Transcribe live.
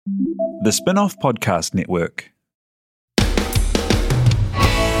The Spin-Off Podcast Network. Kia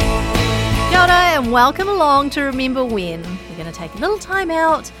ora and welcome along to Remember When. We're going to take a little time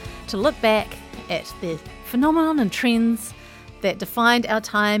out to look back at the phenomenon and trends that defined our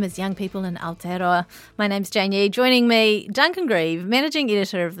time as young people in Aotearoa. My name's Jane Yee. Joining me, Duncan Grieve, Managing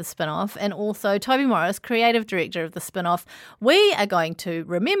Editor of The Spin-Off, and also Toby Morris, Creative Director of The Spin-Off. We are going to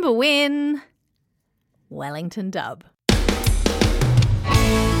remember when Wellington Dub.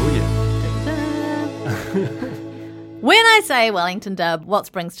 Oh, yeah. When I say Wellington Dub, what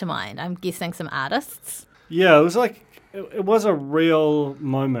springs to mind? I'm guessing some artists. Yeah, it was like, it was a real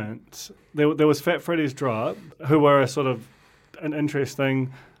moment. There was Fat Freddy's Drop, who were a sort of an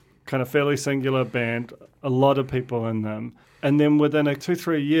interesting, kind of fairly singular band, a lot of people in them. And then within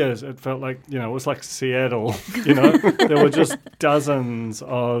 2-3 years, it felt like, it was like Seattle, There were just dozens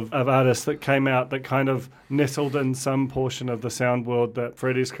of artists that came out that kind of nestled in some portion of the sound world that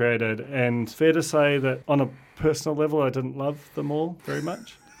Freddy's created. And fair to say that on a personal level, I didn't love them all very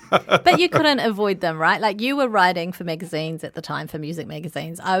much. But you couldn't avoid them, right? Like, you were writing for magazines at the time, for music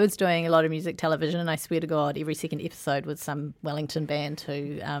magazines. I was doing a lot of music television, and I swear to God, every second episode was some Wellington band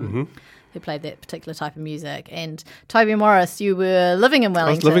who played that particular type of music. And Toby Morris, you were living in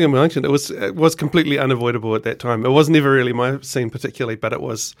Wellington. I was living in Wellington. It was completely unavoidable at that time. It was never really my scene particularly, but it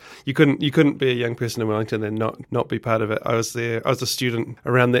was. You couldn't be a young person in Wellington and not be part of it. I was there. I was a student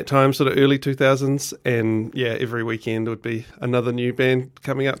around that time, sort of early 2000s, and yeah, every weekend would be another new band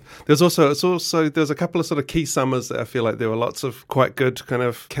coming up. There's a couple of sort of key summers that I feel like there were lots of quite good kind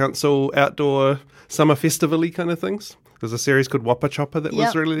of council outdoor summer festival-y kind of things. There's a series called Whopper Chopper that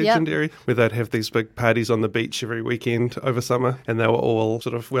was really legendary, where they'd have these big parties on the beach every weekend over summer, and they were all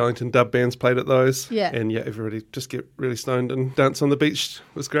sort of Wellington dub bands played at those. Yeah. And everybody just get really stoned and dance on the beach.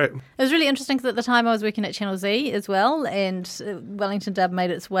 It was great. It was really interesting because at the time I was working at Channel Z as well, and Wellington dub made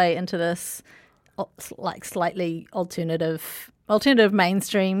its way into this like slightly alternative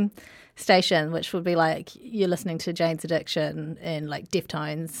mainstream station, which would be like you're listening to Jane's Addiction and like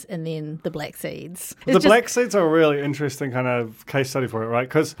Deftones and then the Black Seeds. Black Seeds are a really interesting kind of case study for it, right?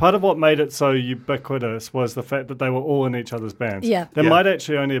 Because part of what made it so ubiquitous was the fact that they were all in each other's bands. Yeah. There might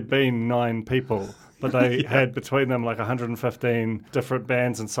actually only have been 9 people, but they had between them like 115 different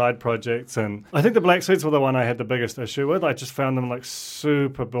bands and side projects. And I think the Black Seeds were the one I had the biggest issue with. I just found them like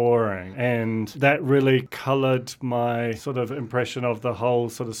super boring. And that really coloured my sort of impression of the whole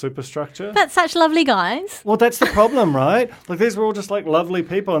sort of superstructure. But such lovely guys. Well, that's the problem, right? Like, these were all just like lovely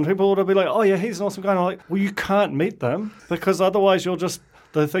people, and people would be like, oh yeah, he's an awesome guy. And I'm like, well, you can't meet them because otherwise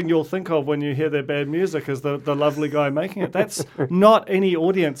the thing you'll think of when you hear their bad music is the lovely guy making it. That's not any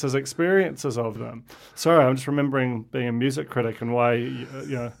audience's experiences of them. Sorry, I'm just remembering being a music critic and why,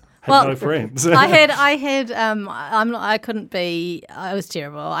 had no friends. I couldn't be, I was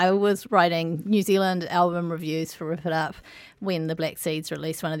terrible. I was writing New Zealand album reviews for Rip It Up when the Black Seeds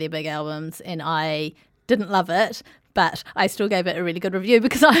released one of their big albums, and I didn't love it. But I still gave it a really good review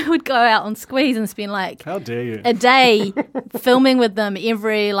because I would go out on Squeeze and spend like how dare you a day filming with them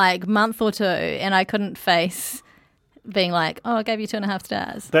every like month or two, and I couldn't face being like, oh, I gave you 2.5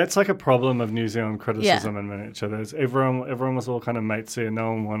 stars. That's like a problem of New Zealand criticism in miniature. There's everyone was all kind of matesy, and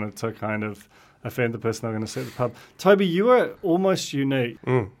no one wanted to kind of offend the person they were going to see at the pub. Toby, you were almost unique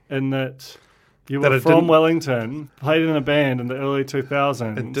in that. You were from Wellington, played in a band in the early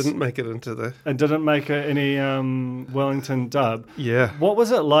 2000s. And didn't make it into And didn't make any Wellington dub. Yeah. What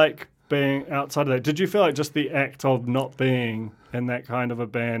was it like being outside of that? Did you feel like just the act of not being in that kind of a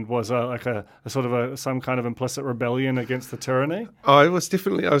band was some kind of implicit rebellion against the tyranny? I was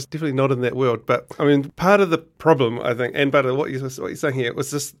definitely not in that world. But I mean, part of the problem, I think, and part of what you're saying here,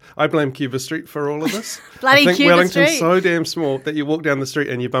 was just I blame Cuba Street for all of this. Bloody I think Cuba Wellington's Street. so damn small that you walk down the street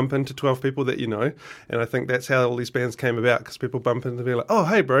and you bump into 12 people that you know, and I think that's how all these bands came about, because people bump into and be like, oh,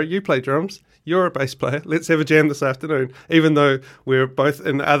 hey bro, you play drums, you're a bass player, let's have a jam this afternoon, even though we're both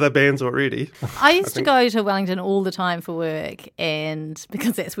in other bands already. I used to go to Wellington all the time for work, and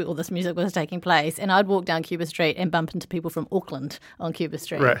because that's where all this music was taking place, and I'd walk down Cuba Street and bump into people from Auckland on Cuba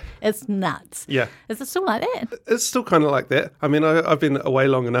Street. Right. It's nuts. Yeah. Is it still like that? It's still kind of like that. I mean, I've been away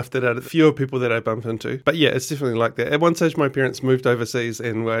long enough that there are fewer people that I bump into. But yeah, it's definitely like that. At one stage, my parents moved overseas,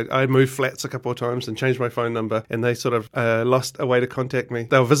 and I moved flats a couple of times and changed my phone number, and they sort of lost a way to contact me.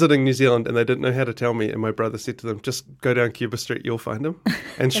 They were visiting New Zealand, and they didn't know how to tell me, and my brother said to them, just go down Cuba Street, you'll find him.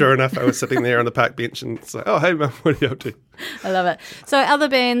 And sure enough, I was sitting there on the park bench, and it's like, oh, hey, Mum, what are you up to? I love it. So other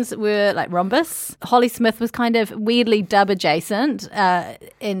bands were like Rhombus. Holly Smith was kind of weirdly dub adjacent,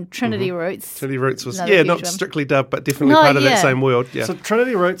 in Trinity Roots. Trinity Roots was, Another not huge one. strictly dub, but definitely part of that same world. Yeah. So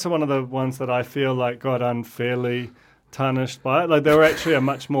Trinity Roots are one of the ones that I feel like got unfairly tarnished by it. Like they were actually a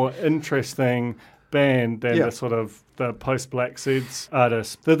much more interesting band than the sort of the post-Black Seeds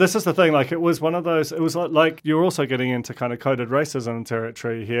artists. This is the thing, like it was one of those, it was like you're also getting into kind of coded racism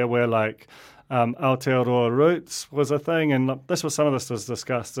territory here where like Aotearoa Roots was a thing, and this was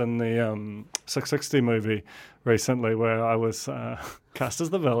discussed in the 660 movie recently where I was cast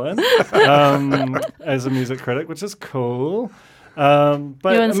as the villain as a music critic, which is cool. But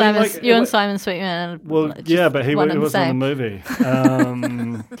you and Simon Sweetman. Well, yeah, but he was on the movie.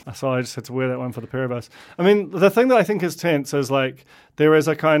 So I just had to wear that one for the pair of us. I mean, the thing that I think is tense is like there is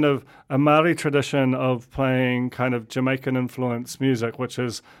a kind of a Māori tradition of playing kind of Jamaican influenced music, which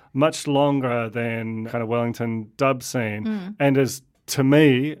is much longer than kind of Wellington dub scene and is, to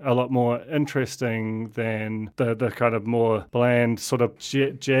me, a lot more interesting than the kind of more bland sort of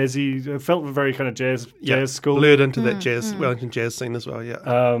jazzy. It felt very kind of jazz school. Blurred into that jazz, Wellington jazz scene as well,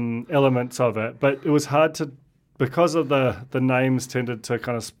 elements of it. But it was hard to, because of the names tended to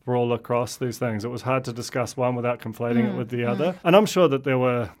kind of sprawl across these things, it was hard to discuss one without conflating it with the other. And I'm sure that there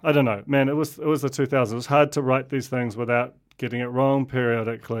were, I don't know, man, it was the 2000s. It was hard to write these things without getting it wrong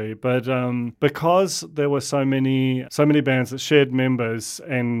periodically, but because there were so many bands that shared members,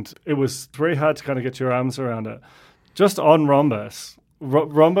 and it was very hard to kind of get your arms around it. Just on Rhombus,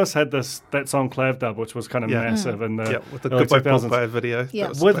 Rhombus had that song Clav Dub, which was kind of massive in the with the early Goodbye 2000s. Popeye video.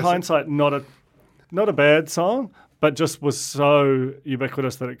 Yeah. With hindsight, not a bad song, but just was so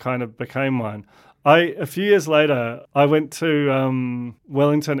ubiquitous that it kind of became one. A few years later, I went to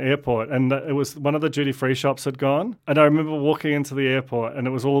Wellington Airport, and it was one of the duty-free shops had gone. And I remember walking into the airport, and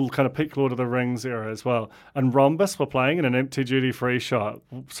it was all kind of peak Lord of the Rings era as well. And Rhombus were playing in an empty duty-free shop,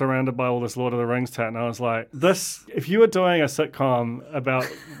 surrounded by all this Lord of the Rings tat. And I was like, this, if you were doing a sitcom about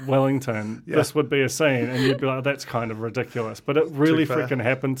Wellington, this would be a scene, and you'd be like, that's kind of ridiculous. But it really freaking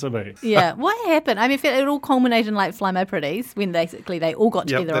happened to me. Yeah, what happened? I mean, it all culminated in like Fly My Pretties, when basically they all got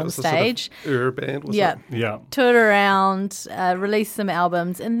together on stage. Sort of band, wasn't it? Yeah. Toured around, released some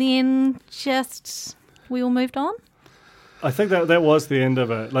albums, and then just we all moved on. I think that was the end of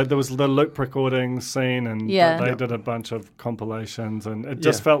it. Like there was the loop recording scene, and they did a bunch of compilations, and it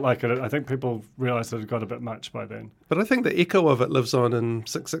just felt like it. I think people realised it had got a bit much by then. But I think the echo of it lives on in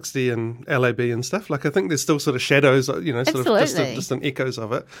 660 and LAB and stuff. Like I think there's still sort of shadows, sort of distant echoes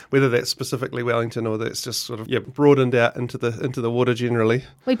of it. Whether that's specifically Wellington or that's just sort of broadened out into the water generally.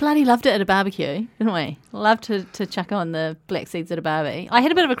 We bloody loved it at a barbecue, didn't we? Loved to chuck on the Black Seeds at a barbie. I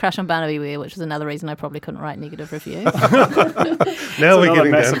had a bit of a crush on Barnaby Ware, which was another reason I probably couldn't write negative reviews. Now we're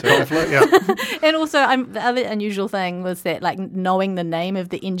getting down to conflict. And also, the other unusual thing was that, like, knowing the name of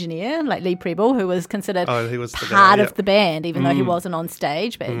the engineer, like Lee Preble, who was considered he was part of the band, even though he wasn't on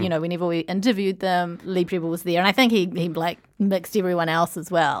stage. But whenever we interviewed them, Lee Preble was there, and I think he like mixed everyone else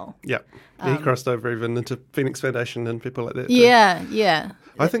as well. Yeah, he crossed over even into Phoenix Foundation and people like that. Yeah.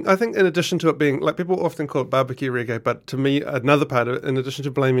 I think in addition to it being, like, people often call it barbecue reggae, but to me, another part of it, in addition to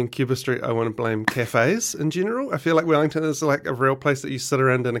blaming Cuba Street, I want to blame cafes in general. I feel like Wellington is like a real place that you sit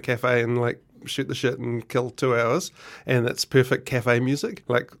around in a cafe and like shoot the shit and kill 2 hours, and it's perfect cafe music.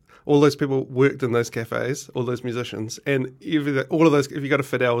 Like, all those people worked in those cafes, all those musicians, and all of those, if you go to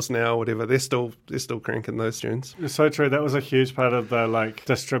Fidel's now or whatever, they're still cranking those tunes. It's so true. That was a huge part of the like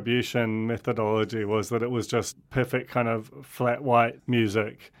distribution methodology, was that it was just perfect kind of flat white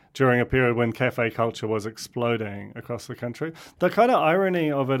music during a period when cafe culture was exploding across the country. The kind of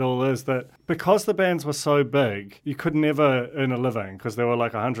irony of it all is that because the bands were so big, you could never earn a living because there were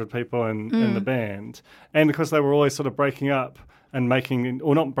like 100 people in the band, and because they were always sort of breaking up and making,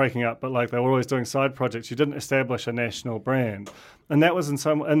 or not breaking up, but like they were always doing side projects, you didn't establish a national brand. And that was in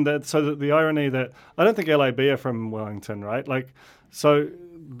some, and that, so that the irony that, I don't think LAB are from Wellington, right? Like, so,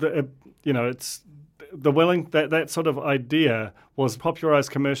 it's, that sort of idea was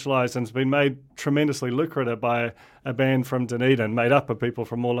popularised, commercialised, and has been made tremendously lucrative by a band from Dunedin, made up of people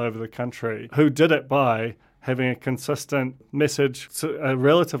from all over the country, who did it by having a consistent message to a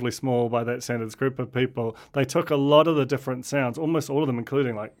relatively small, by that standards, group of people. They took a lot of the different sounds, almost all of them,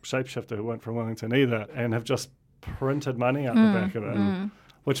 including like Shapeshifter, who weren't from Wellington either, and have just printed money out the back of it,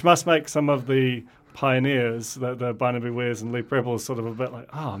 which must make some of the pioneers, the Barnaby Wares and Lee Preble, sort of a bit like,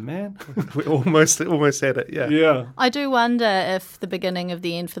 oh man, we almost had it. Yeah. I do wonder if the beginning of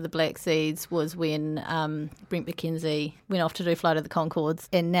the end for the Black Seeds was when Brent McKenzie went off to do Flight of the Conchords,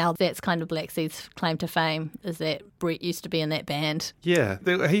 and now that's kind of Black Seeds' claim to fame, is that Brett used to be in that band. Yeah,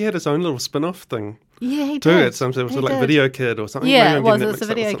 he had his own little spin-off thing Yeah, he too. did. At some sort of He like did. Video Kid or something. Yeah, Maybe it I'm was. getting It that was a mixed up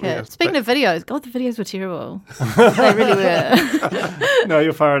with video something kit. else. Speaking But of videos, God, the videos were terrible. They really were. No,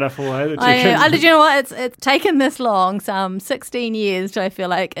 you're far enough away that you can. Did you know what? It's taken this long, some 16 years, to I feel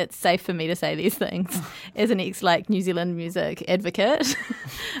like it's safe for me to say these things as an New Zealand music advocate.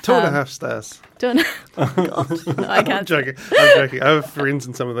 2.5 stars. God, no, I I'm can't. joking. I'm joking. I have friends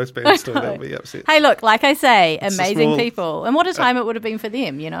in some of those bands still. They'll be upset. Hey, look, like I say, amazing small- people. And what a time it would have been for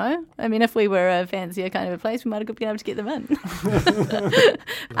them, you know? I mean, if we were a fancier kind of a place, we might have been able to get them in.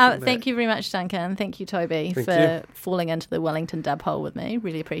 Thank you very much, Duncan. Thank you, Toby, Thank for you. falling into the Wellington dub hole with me.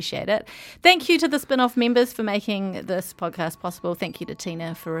 Really appreciate it. Thank you to the Spin-Off members for making this podcast possible. Thank you to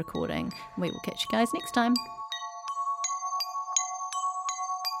Tina for recording. We will catch you guys next time.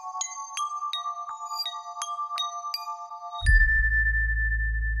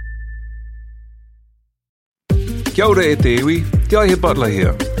 Kia ora e te iwi, Te Aihe Butler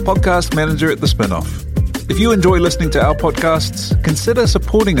here, podcast manager at The Spin-Off. If you enjoy listening to our podcasts, consider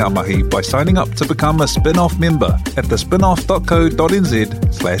supporting our mahi by signing up to become a Spin-Off member at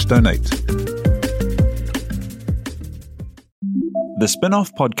thespinoff.co.nz/donate. The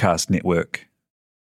Spin-Off Podcast Network.